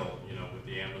Brazil, with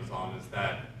the Amazon, is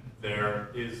that there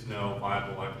is no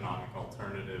viable economic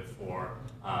alternative for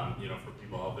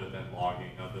people other than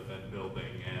logging, other than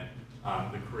building,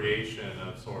 and the creation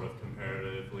of sort of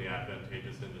comparatively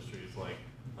advantageous industries like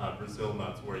Brazil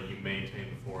nuts, where you maintain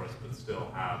the forest but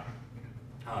still have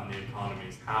the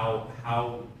economies.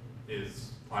 How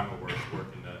is ClimateWorks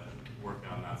working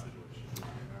on that situation in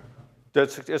Latin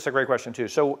America? That's a great question too.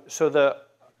 So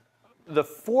the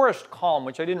forest calm,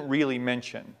 which I didn't really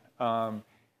mention,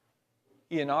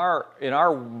 in our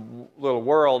little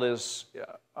world is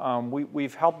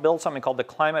we've helped build something called the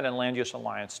Climate and Land Use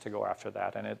Alliance to go after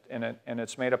that, and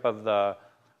it's made up of the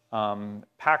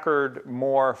Packard,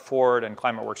 Moore, Ford, and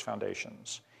ClimateWorks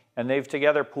foundations, and they've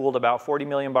together pooled about $40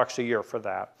 million a year for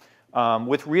that,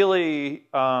 with really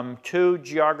 2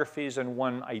 geographies and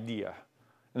 1 idea.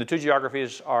 And the 2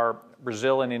 geographies are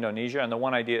Brazil and Indonesia, and the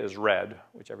 1 idea is RED,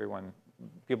 which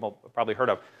people have probably heard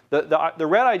of. The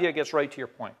RED idea gets right to your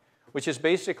point, which is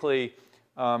basically,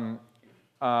 in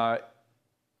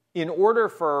order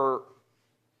for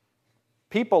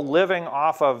people living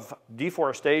off of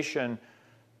deforestation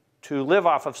to live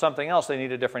off of something else, they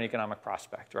need a different economic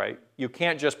prospect, right? You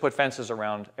can't just put fences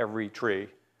around every tree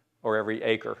or every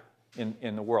acre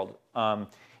in the world.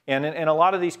 And in a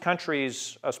lot of these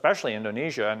countries, especially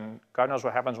Indonesia, and God knows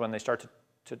what happens when they start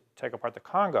to take apart the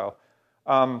Congo,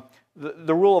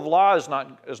 the rule of law is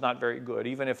not very good,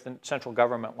 even if the central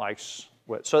government likes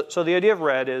it. So the idea of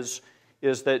RED is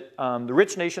that the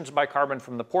rich nations buy carbon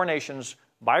from the poor nations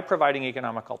by providing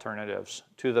economic alternatives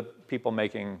to the people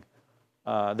making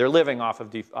they're living off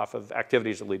of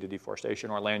activities that lead to deforestation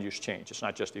or land use change. It's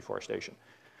not just deforestation.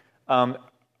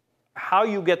 How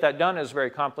you get that done is very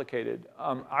complicated.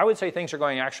 I would say things are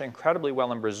going actually incredibly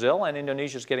well in Brazil, and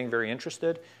Indonesia is getting very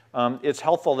interested. It's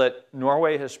helpful that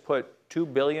Norway has put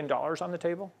 $2 billion on the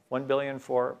table, $1 billion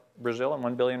for Brazil and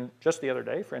 $1 billion just the other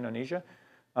day for Indonesia.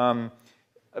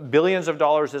 Billions of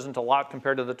dollars isn't a lot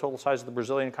compared to the total size of the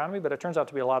Brazilian economy, but it turns out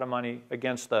to be a lot of money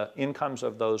against the incomes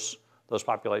of those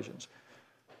populations.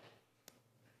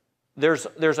 There's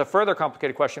a further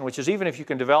complicated question, which is even if you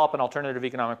can develop an alternative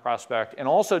economic prospect and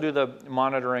also do the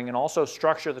monitoring and also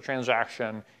structure the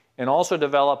transaction and also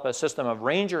develop a system of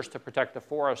rangers to protect the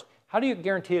forest, how do you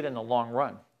guarantee it in the long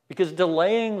run? Because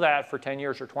delaying that for 10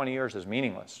 years or 20 years is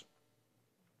meaningless.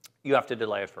 You have to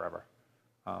delay it forever.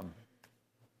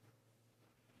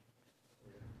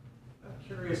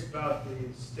 Sure. curious about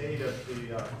the state of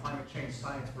the climate change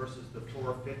science versus the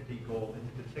 450 goal.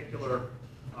 In particular,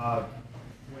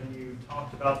 when you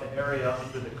talked about the area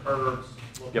under the curves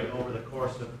looking over the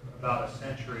course of about a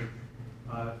century,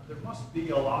 there must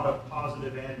be a lot of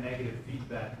positive and negative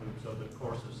feedback loops over the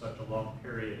course of such a long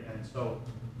period. And so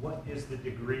what is the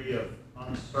degree of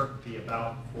uncertainty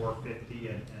about 450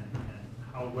 and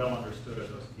how well understood are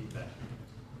those feedback loops?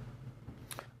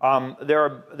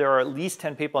 There are at least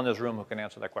 10 people in this room who can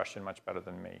answer that question much better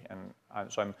than me.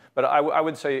 But I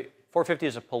would say 450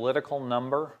 is a political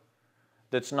number.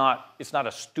 It's not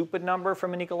a stupid number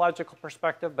from an ecological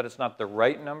perspective, but it's not the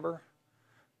right number.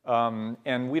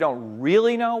 And we don't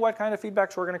really know what kind of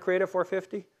feedbacks we're going to create at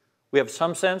 450. We have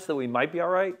some sense that we might be all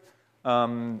right.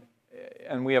 And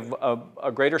we have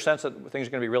a greater sense that things are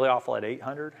going to be really awful at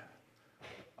 800.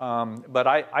 But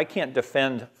I can't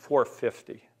defend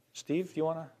 450. Steve, do you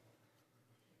want to?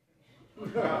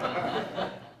 There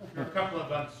are a couple of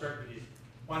uncertainties.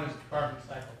 One is the carbon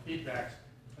cycle feedbacks,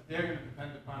 but they're going to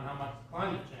depend upon how much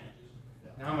climate changes.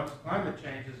 And how much climate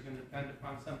change is going to depend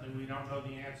upon something we don't know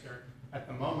the answer at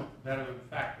the moment, better than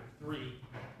factor 3,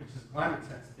 which is climate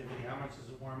sensitivity. How much does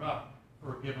it warm up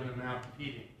for a given amount of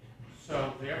heating?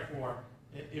 So therefore,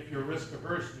 if you're risk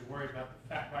averse and you worry about the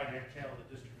fat right-hand tail of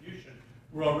the distribution,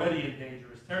 we're already in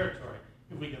dangerous territory.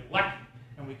 If we get lucky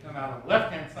and we come out on the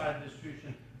left-hand side of the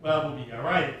distribution, well, we'll be all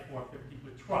right at 450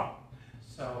 with Trump.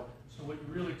 So what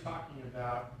you're really talking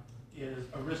about is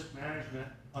a risk management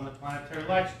on the planetary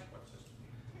life support system.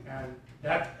 And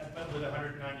that, with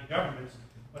 190 governments,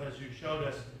 but as you showed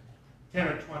us, 10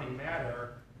 or 20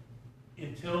 matter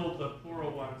until the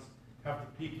plural ones have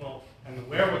the people and the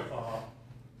wherewithal.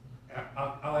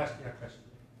 I'll ask you that question.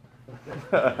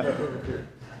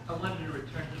 I wanted to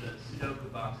return to the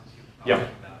Sudoku boxes you were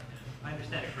talking about. If I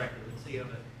understand it correctly, let's say you have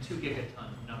a 2 gigaton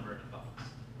number in a box.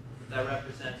 That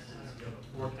represents you have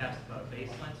a forecast about a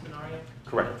baseline scenario,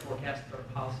 Correct. a forecast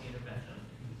about policy intervention,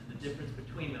 and the difference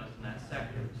between those in that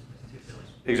sector is 2 billion.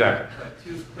 Exactly. So I have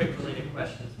 2 quick related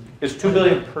questions. It's $2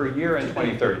 billion per year in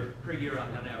 2030. Per year on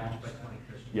average by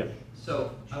 2030. Yeah.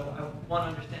 So I want to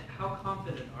understand, how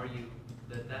confident are you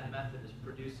that that method is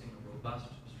producing a robust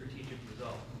strategic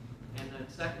result? And then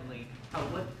secondly,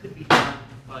 what could be done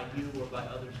by you or by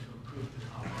others to improve the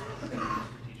confidence of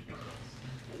strategic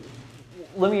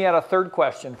results? Let me add a third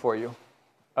question for you,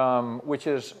 which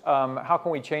is how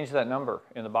can we change that number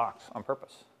in the box on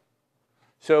purpose?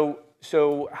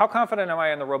 So how confident am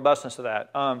I in the robustness of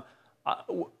that?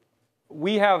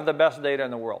 We have the best data in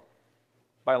the world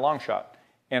by a long shot,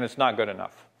 and it's not good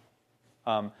enough.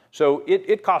 So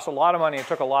it costs a lot of money. It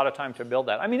took a lot of time to build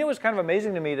that. I mean, it was kind of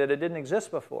amazing to me that it didn't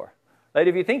exist before. Right?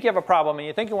 If you think you have a problem and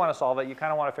you think you want to solve it, you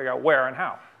kind of want to figure out where and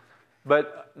how.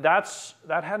 But that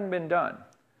hadn't been done.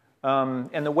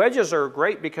 And the wedges are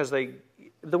great because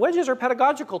the wedges are a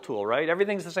pedagogical tool, right?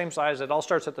 Everything's the same size. It all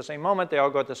starts at the same moment. They all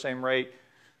go at the same rate.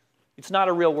 It's not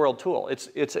a real-world tool. It's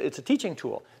a teaching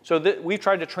tool. So we've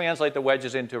tried to translate the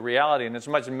wedges into reality, and it's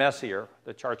much messier.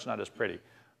 The chart's not as pretty.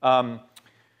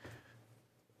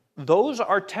 Those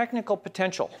are technical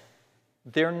potential.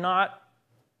 They're not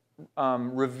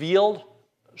revealed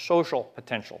social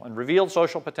potential. And revealed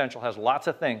social potential has lots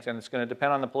of things, and it's going to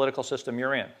depend on the political system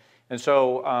you're in. And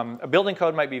so a building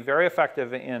code might be very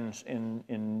effective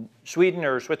in Sweden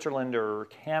or Switzerland or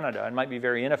Canada, and might be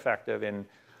very ineffective in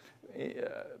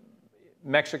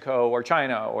Mexico or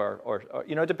China, or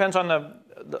it depends on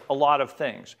a lot of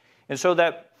things. And so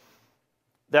that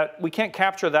we can't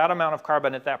capture that amount of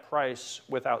carbon at that price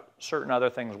without certain other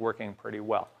things working pretty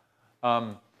well.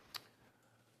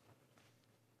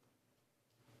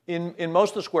 In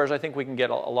most of the squares, I think we can get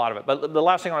a lot of it. But the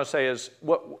last thing I want to say is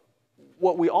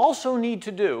what we also need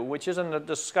to do, which isn't a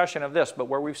discussion of this, but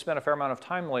where we've spent a fair amount of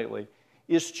time lately,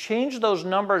 is change those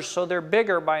numbers so they're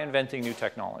bigger by inventing new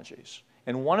technologies.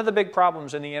 And one of the big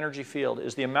problems in the energy field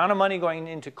is the amount of money going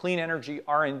into clean energy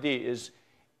R&D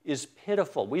is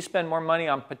pitiful. We spend more money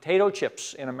on potato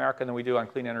chips in America than we do on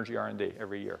clean energy R&D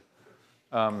every year.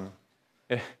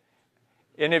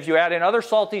 And if you add in other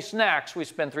salty snacks, we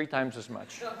spend 3 times as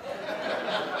much. Good.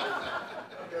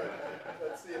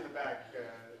 Let's see in the back. Go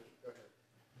ahead.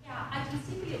 Yeah, I can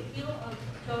see the appeal of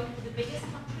going to the biggest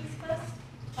countries first,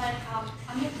 but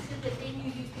I'm interested that then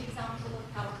you use the example of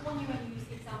California and you use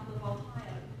the example of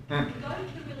Ohio. Going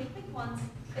to the really big ones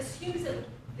assumes that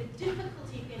the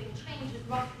difficulty of getting change is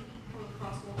roughly equal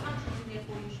across all countries, and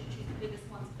therefore you should choose the biggest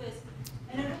ones first.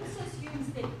 And it also assumes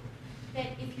that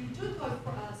if you do go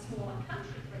for a smaller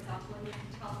country, for example, and you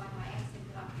can tell by my accent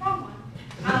that I'm from one,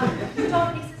 you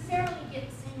don't necessarily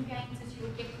get the same gains as you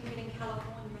would get from getting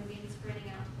California and then spreading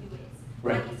out to the US.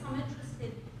 Right. I guess I'm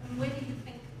interested in whether you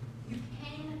think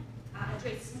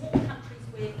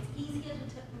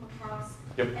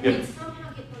and then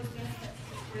somehow get those benefits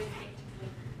to spread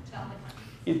to other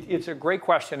countries? It's a great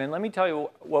question, and let me tell you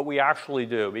what we actually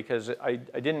do, because I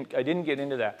didn't get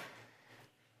into that.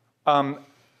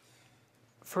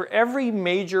 For every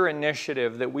major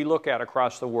initiative that we look at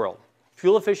across the world,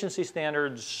 fuel efficiency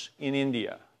standards in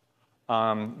India,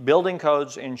 building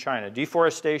codes in China,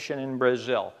 deforestation in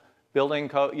Brazil, building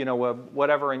code,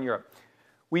 whatever in Europe,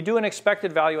 we do an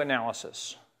expected value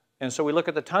analysis. And so we look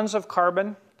at the tons of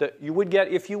carbon that you would get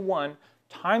if you won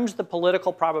times the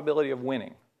political probability of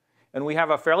winning. And we have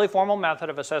a fairly formal method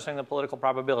of assessing the political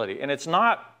probability. And it's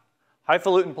not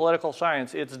highfalutin political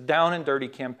science, it's down and dirty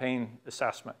campaign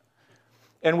assessment.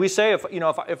 And we say, if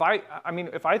I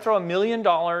throw $1 million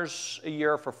a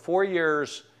year for 4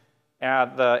 years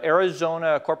at the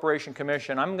Arizona Corporation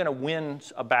Commission, I'm going to win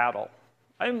a battle.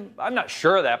 I'm not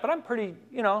sure of that, but I'm pretty,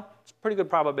 it's a pretty good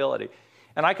probability.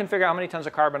 And I can figure out how many tons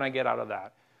of carbon I get out of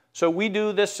that. So we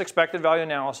do this expected value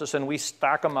analysis, and we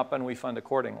stack them up, and we fund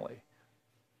accordingly.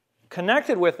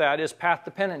 Connected with that is path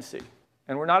dependency.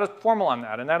 And we're not as formal on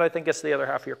that. And that, I think, gets to the other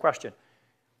half of your question.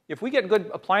 If we get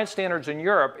good appliance standards in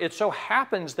Europe, it so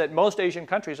happens that most Asian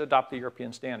countries adopt the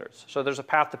European standards. So there's a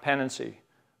path dependency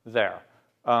there.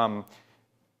 And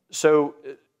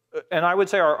I would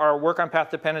say our work on path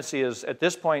dependency is, at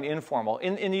this point, informal.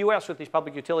 In the US, with these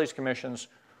public utilities commissions,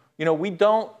 we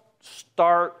don't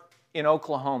start in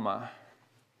Oklahoma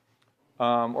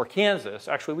or Kansas.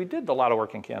 Actually, we did a lot of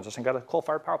work in Kansas and got a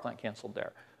coal-fired power plant canceled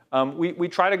there. We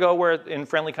try to go in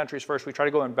friendly countries first. We try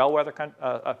to go in bellwether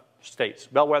states.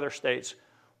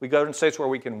 We go in states where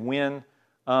we can win.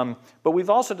 But we've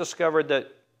also discovered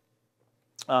that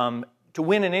to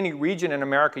win in any region in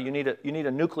America, you need a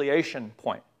nucleation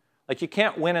point. Like, you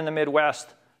can't win in the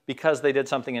Midwest because they did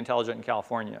something intelligent in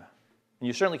California. And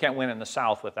you certainly can't win in the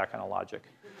South with that kind of logic.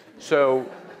 So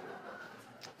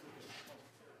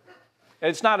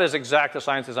it's not as exact a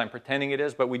science as I'm pretending it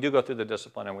is, but we do go through the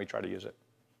discipline and we try to use it.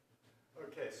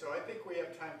 Okay, so I think we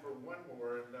have time for one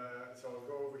more, and so I'll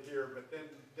go over here, but then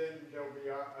there'll be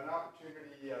an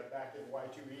opportunity back at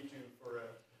Y2E2 for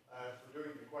doing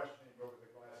the questioning over the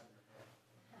glass.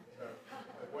 So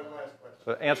one last question.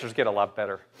 The answers get a lot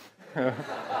better.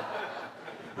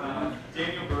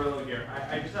 Daniel Burlow here.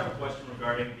 I just have a question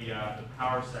regarding the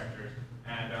power sectors.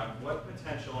 And what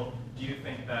potential do you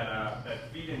think that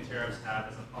feed-in tariffs have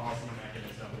as a policy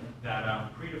mechanism that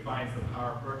predefines the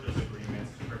power purchase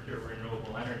agreements to procure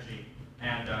renewable energy,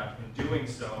 and in doing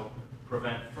so,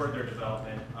 prevent further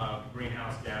development of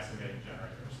greenhouse gas emitting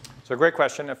generators? So, great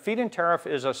question. A feed-in tariff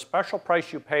is a special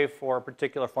price you pay for a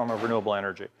particular form of renewable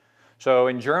energy. So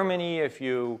in Germany, if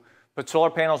you put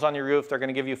solar panels on your roof, they're going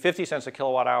to give you 50 cents a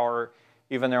kilowatt hour,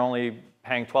 even they're only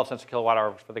paying 12 cents a kilowatt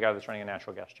hour for the guy that's running a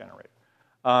natural gas generator.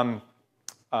 And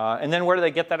then where do they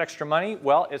get that extra money?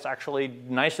 Well, it's actually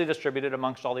nicely distributed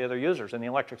amongst all the other users in the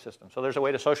electric system. So there's a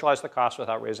way to socialize the cost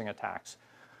without raising a tax.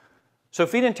 So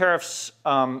feed-in tariffs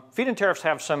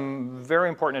have some very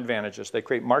important advantages. They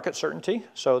create market certainty,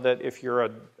 so that if you're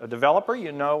a developer,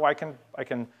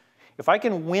 if I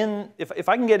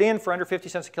can get in for under 50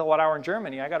 cents a kilowatt hour in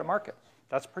Germany, I got a market.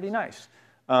 That's pretty nice.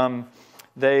 The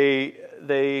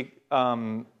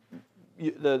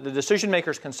decision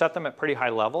makers can set them at pretty high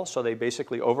level, so they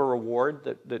basically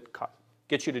over-reward that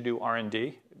gets you to do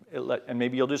R&D, and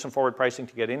maybe you'll do some forward pricing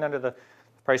to get in under the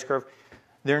price curve.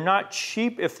 They're not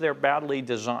cheap if they're badly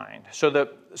designed. So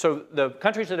the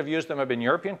countries that have used them have been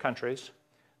European countries.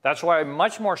 That's why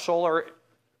much more solar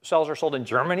cells are sold in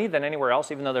Germany than anywhere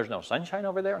else, even though there's no sunshine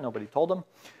over there. Nobody told them.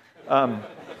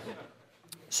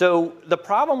 So the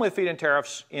problem with feed-in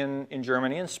tariffs in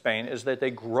Germany and Spain is that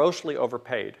they grossly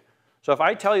overpaid. So if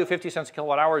I tell you 50 cents a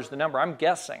kilowatt hour is the number, I'm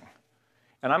guessing.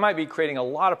 And I might be creating a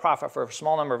lot of profit for a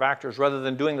small number of actors rather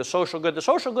than doing the social good. The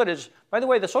social good is, by the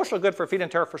way, the social good for feed-in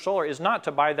tariff for solar is not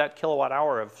to buy that kilowatt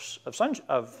hour of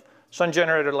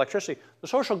sun-generated electricity. The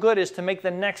social good is to make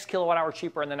the next kilowatt hour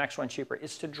cheaper and the next one cheaper.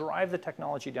 It's to drive the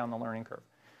technology down the learning curve.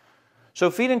 So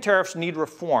feed-in tariffs need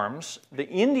reforms. The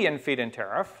Indian feed-in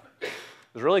tariff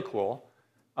is really cool.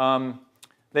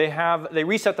 They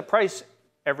reset the price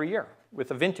every year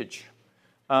with a vintage.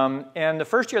 And the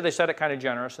first year they set it kind of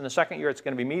generous, and the second year it's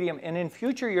going to be medium, and in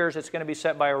future years it's going to be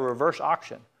set by a reverse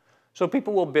auction. So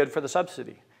people will bid for the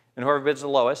subsidy, and whoever bids the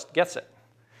lowest gets it.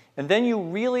 And then you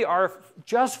really are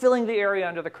just filling the area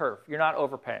under the curve. You're not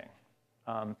overpaying.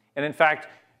 And in fact,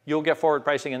 you'll get forward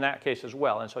pricing in that case as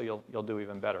well, and so you'll do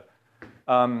even better.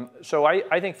 So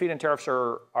I think feed-in tariffs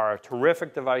are a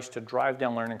terrific device to drive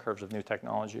down learning curves of new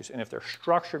technologies, and if they're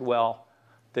structured well,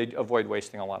 they avoid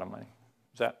wasting a lot of money.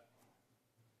 Is that?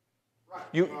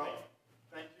 Right. Well,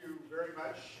 thank you very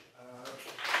much.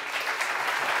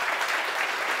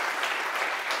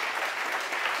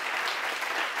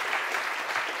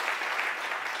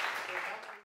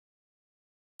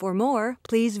 For more,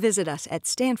 please visit us at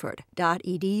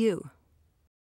stanford.edu.